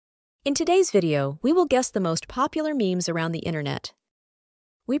In today's video, we will guess the most popular memes around the internet.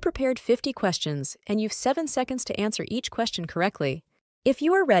 We prepared 50 questions, and you've 7 seconds to answer each question correctly. If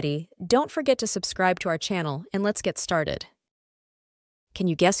you are ready, don't forget to subscribe to our channel, and let's get started. Can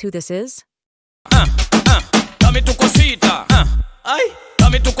you guess who this is? Dame tu cosita. Ay,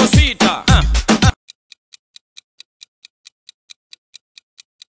 dame tu cosita.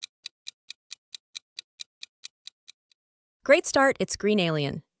 Great start, it's Green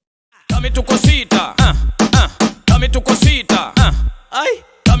Alien. Dame tu cosita. Dame tu cosita. Ay,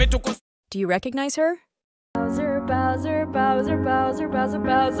 dame tu cosita. Do you recognize her? Bowser, Bowser, Bowser, Bowser, Bowser,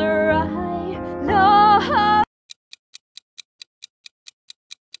 Bowser, I know.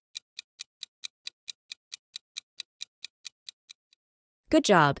 Good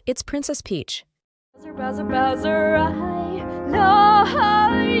job, it's Princess Peach. Bowser, Bowser, Bowser, I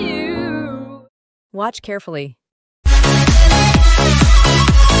know you. Watch carefully.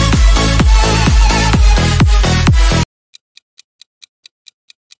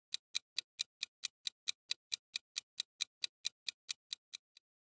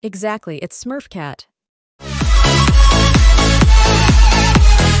 Exactly, it's Smurf Cat.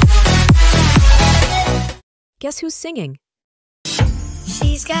 Guess who's singing?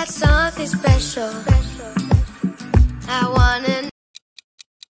 She's got something special. I wanna.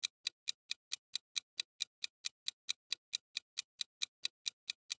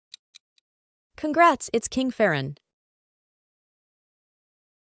 Congrats, it's King Ferran.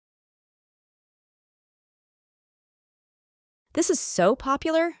 This is so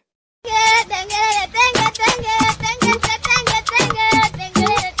popular.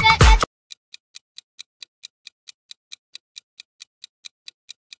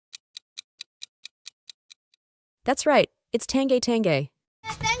 That's right, it's Tenge.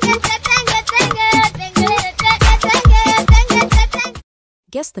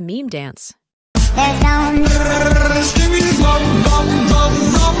 Guess the meme dance.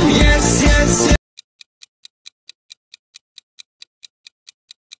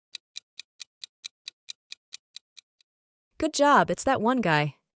 Good job, it's that one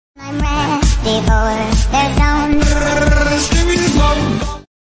guy.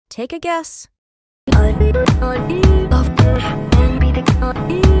 Take a guess.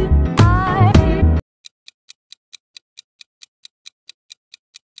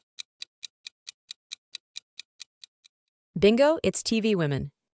 Bingo, it's TV Women.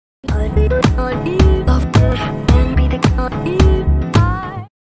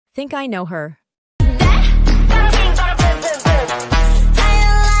 Think I know her.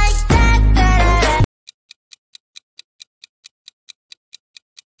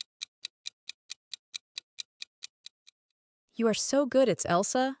 You are so good, it's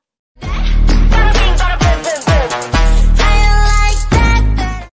Elsa.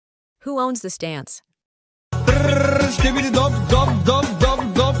 Who owns this dance?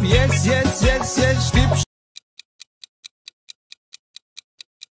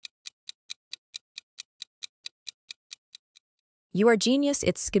 You are genius,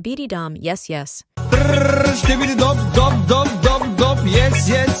 it's Skibidi-Dom, yes.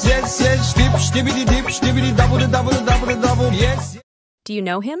 Do you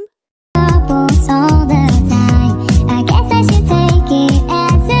know him?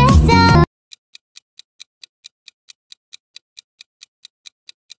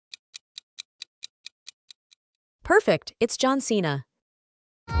 Perfect, it's John Cena.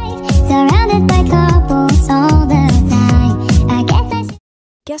 Surrounded by couples all the time. I guess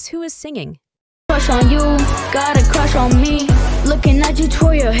Guess who is singing? Crush on you, got a crush on me. Looking at you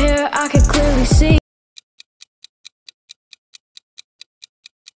twirl your hair, I can clearly see.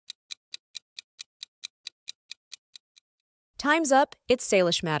 Time's up, it's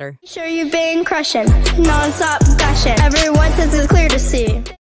Salish Matter. Sure you've been crushing, non-stop gushing. Everyone says it's clear to see.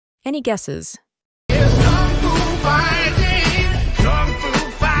 Any guesses?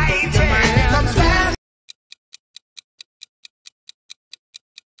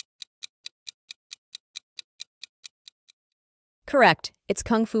 Correct, it's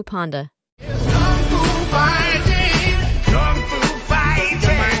Kung Fu Panda.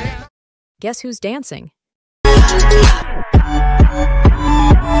 Guess who's dancing?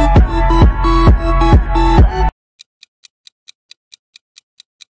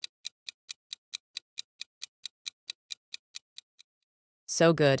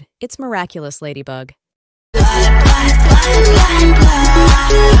 So good, it's Miraculous Ladybug.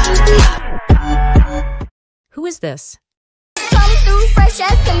 Who is this? Come through fresh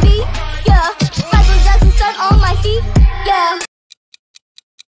as can be. Yeah, Michael Jackson start on my feet. Yeah.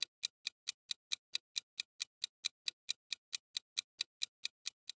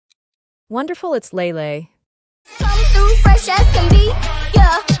 Wonderful, it's Lele. Come through fresh as can be.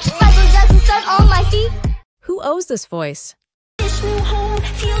 Yeah, Michael Jackson stuck on my feet. Who owes this voice? This new home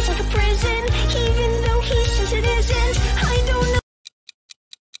feels like a prison, even though he says it isn't. I don't know.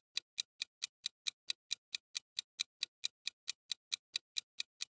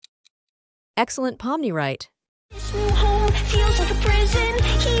 Excellent Pomni right. This new home feels like a prison,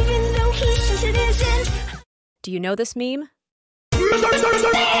 even though he says it isn't. Do you know this meme?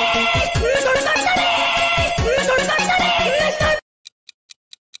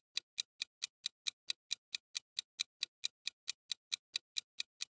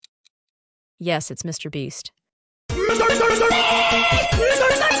 Yes, it's MrBeast.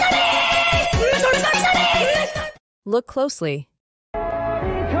 Look closely.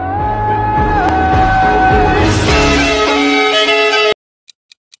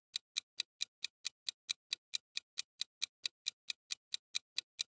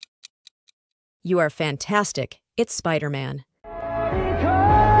 You are fantastic. It's Spider-Man.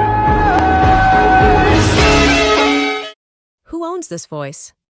 Who owns this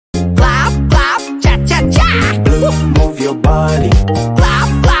voice? Clap, clap, cha cha cha. Move your body.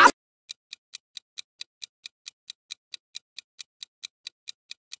 Clap, clap.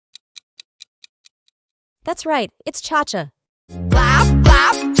 That's right, it's Cha-Cha. Clap,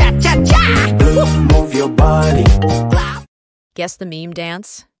 clap, cha cha cha. Move your body. Clap. Guess the meme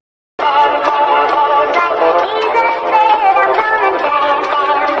dance?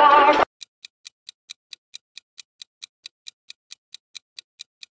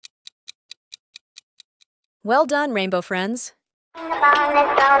 Well done, Rainbow Friends.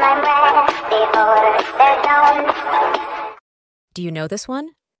 Do you know this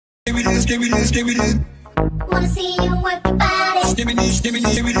one? Wanna see you work your body.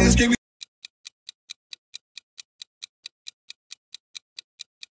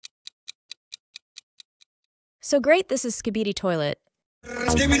 So great, this is Skibidi Toilet.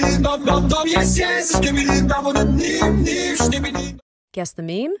 Guess the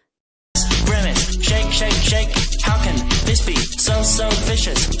meme? Grimace, shake, shake, shake. How can this be so, so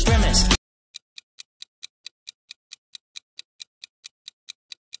vicious? Grimace.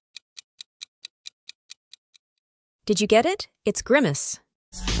 Did you get it? It's Grimace.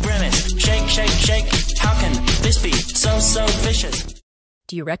 Grimace, shake, shake, shake. How can this be so, so vicious?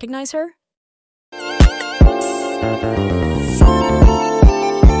 Do you recognize her?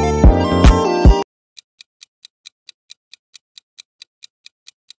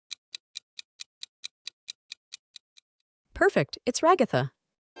 Perfect, it's Ragatha.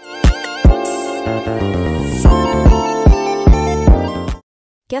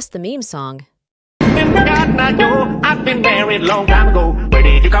 Guess the meme song. I've been married long time ago. Where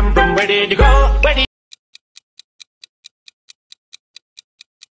did you come from? Where did you go? Where did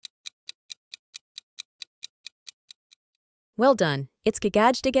Well done, it's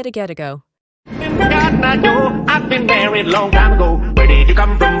Gagaj Digga-Digga-Go. I've been married long time ago. Where did you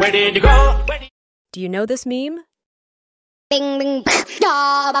come from? Where did you go? Do you know this meme? Bing bing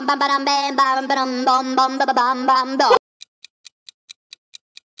da bam bam bam bam bam bam bam bam bam bam bam.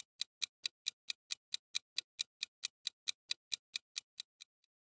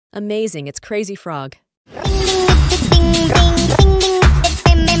 Amazing, it's Crazy Frog.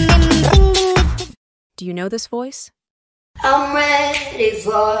 Do you know this voice? I'm ready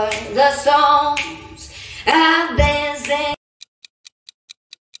for the storms. I've been singing.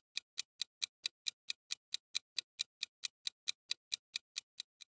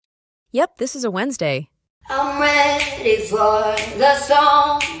 Yep, this is a Wednesday. I'm ready for the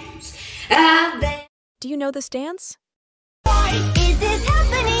storms. I've been. Do you know this dance? Why is this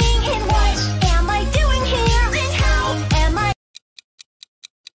happening? And what am I doing here? And how am I?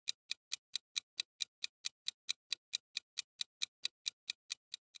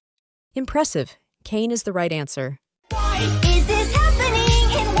 Impressive. Kane is the right answer. Why is this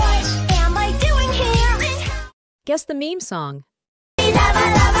happening? And what am I doing here? And how? Guess the meme song.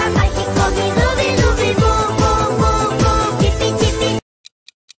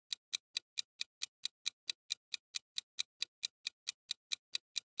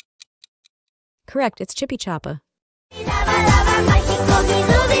 Correct, it's Chippy Choppa.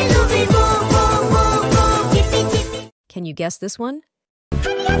 Can you guess this one?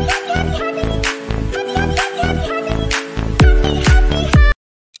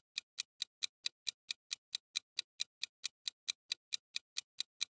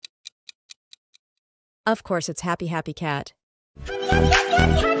 Of course, it's Happy Happy Cat.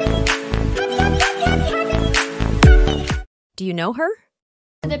 Do you know her?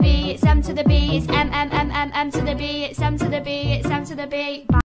 To the B, it's M to the B, it's M to the B, it's M to the B, it's M to the B.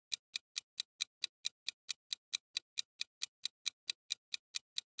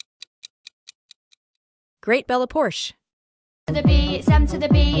 Great Bella Porsche. To the B, it's M to the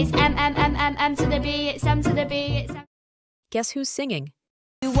B, it's M, M, M, M, M to the B, it's M to the B, it's M. Guess who's singing?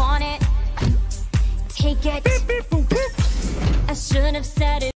 You want it? Take it. I shouldn't have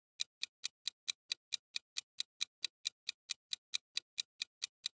said it.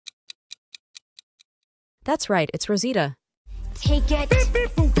 That's right, it's Rosita. Take it.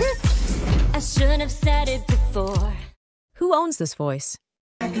 I shouldn't have said it before. Who owns this voice?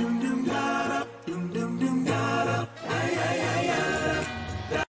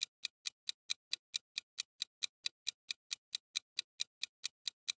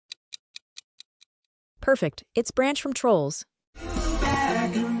 Perfect, it's Branch from Trolls.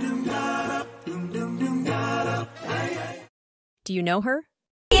 Do you know her?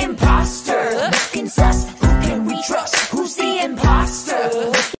 Imposter, looking sus. Who can we trust? Who's the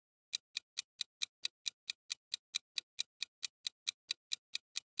imposter?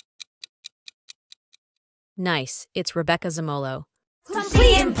 Nice, it's Rebecca Zamolo. Who's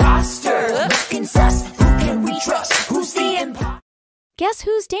the imposter? Looking sus. Who can we trust? Who's the imposter? Guess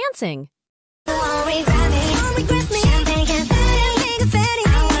who's dancing?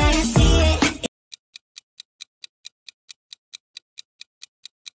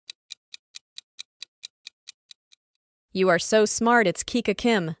 You are so smart, it's Kika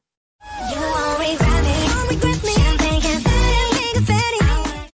Kim.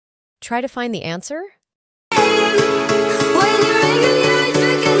 Try to find the answer?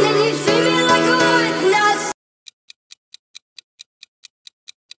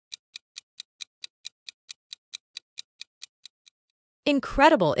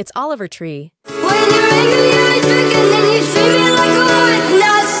 Incredible, it's Oliver Tree.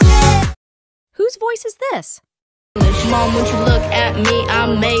 Whose voice is this? Mom, when you look at me, I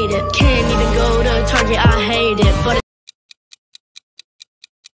made it. Can't even go to Target, I hate it. But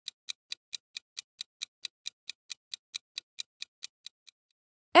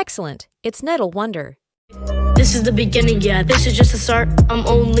Excellent, it's Nettle Wonder. this is the beginning, yeah. This is just a start. I'm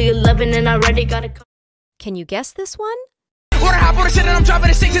only 11 and I already got a. Can you guess this one? Wanna hop on the shit and I'm dropping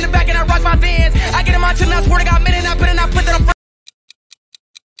the six in the back and I rock my Vans. I get in my chill, I swear to God, minute, I put it, I put that on.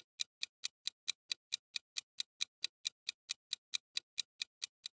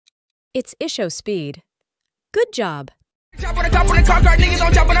 It's Isho Speed. Good job. Jump on the top of the car, niggas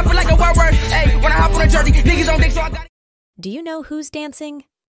don't jump on up like a word. Hey, when I hop on the jersey, niggas don't think so I got it. Do you know who's dancing?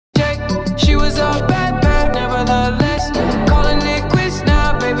 She was a bad, bad, nevertheless. Calling it quits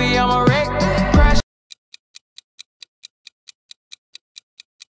now, baby, I'm a wreck. Crash.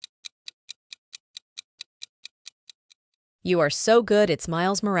 You are so good, it's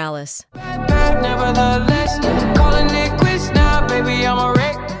Miles Morales. Bad, bad, nevertheless. Calling it quits now, baby, I'm a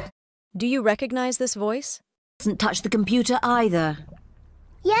wreck. Do you recognize this voice? Doesn't touch the computer either.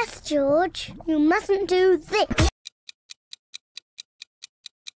 Yes, George, you mustn't do this.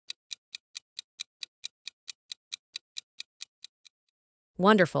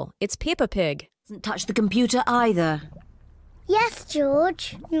 Wonderful, it's Peppa Pig. Doesn't touch the computer either. Yes,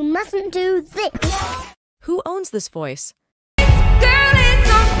 George, you mustn't do this. Who owns this voice? Girl,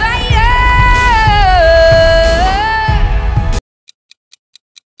 it's on fire.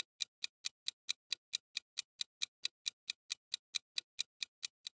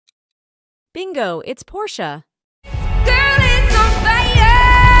 Bingo, it's Portia. Girl, it's on fire.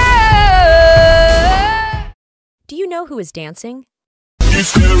 Do you know who is dancing?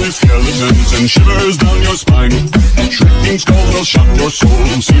 Scary skeletons and shivers down your spine. Shrieking skulls will shock your soul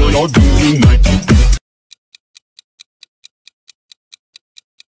and seal your doom tonight.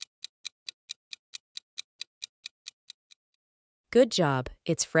 Good job,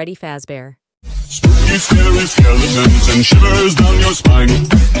 it's Freddy Fazbear. Spooky, scary skeletons and shivers down your spine.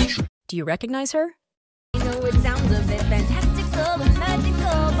 Do you recognize her? I know it sounds a bit fantastical and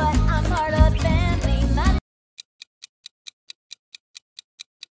magical, but I'm part of the family.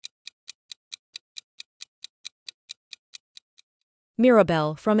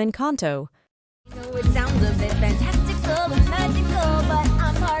 Mirabelle from Encanto. I know it sounds a bit fantastical and magical, but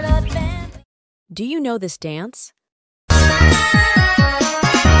I'm part of the family. Do you know this dance?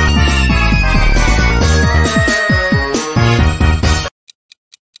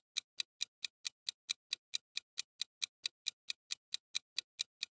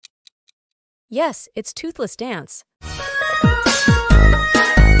 Yes, it's Toothless Dance.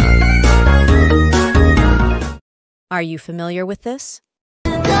 Are you familiar with this?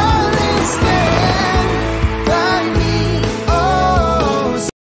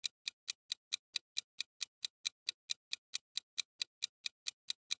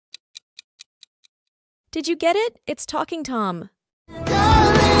 Did you get it? It's Talking Tom.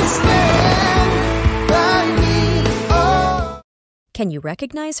 Darling, stand by Can you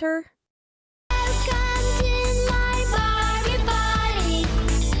recognize her?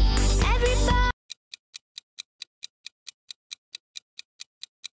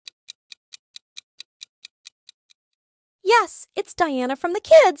 Yes, it's Diana from the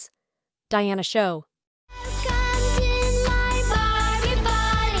kids. Diana Show.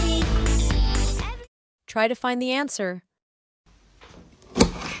 Try to find the answer.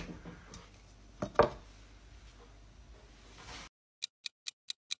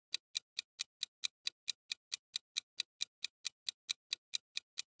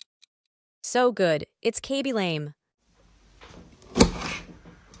 So good. It's KB Lame.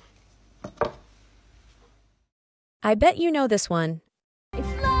 I bet you know this one. It's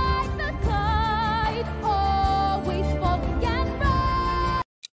like the tide, always falling and rising.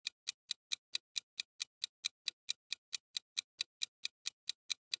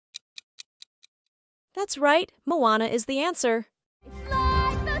 That's right. Moana is the answer. It's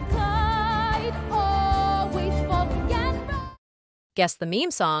like the tide, always falling and rising. Guess the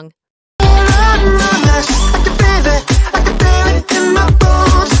meme song.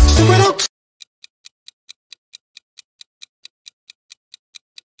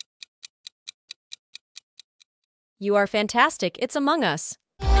 You are fantastic. It's Among Us.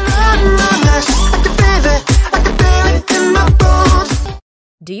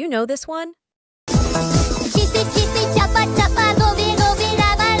 Do you know this one?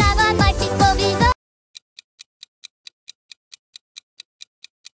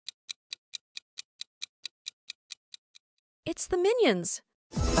 It's the Minions.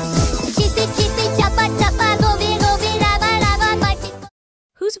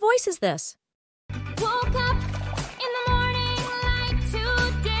 Whose voice is this? Woke up in the morning like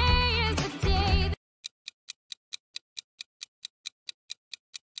today is the day.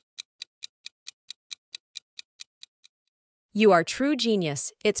 You are true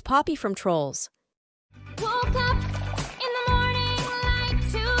genius. It's Poppy from Trolls. Woke up in the morning like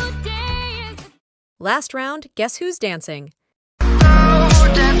today is the Last round, guess who's dancing?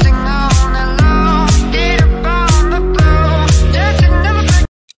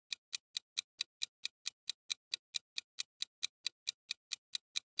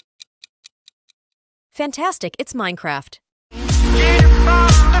 Fantastic, it's Minecraft.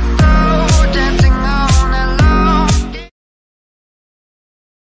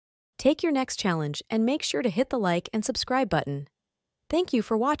 Take your next challenge and make sure to hit the like and subscribe button. Thank you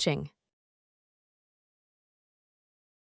for watching.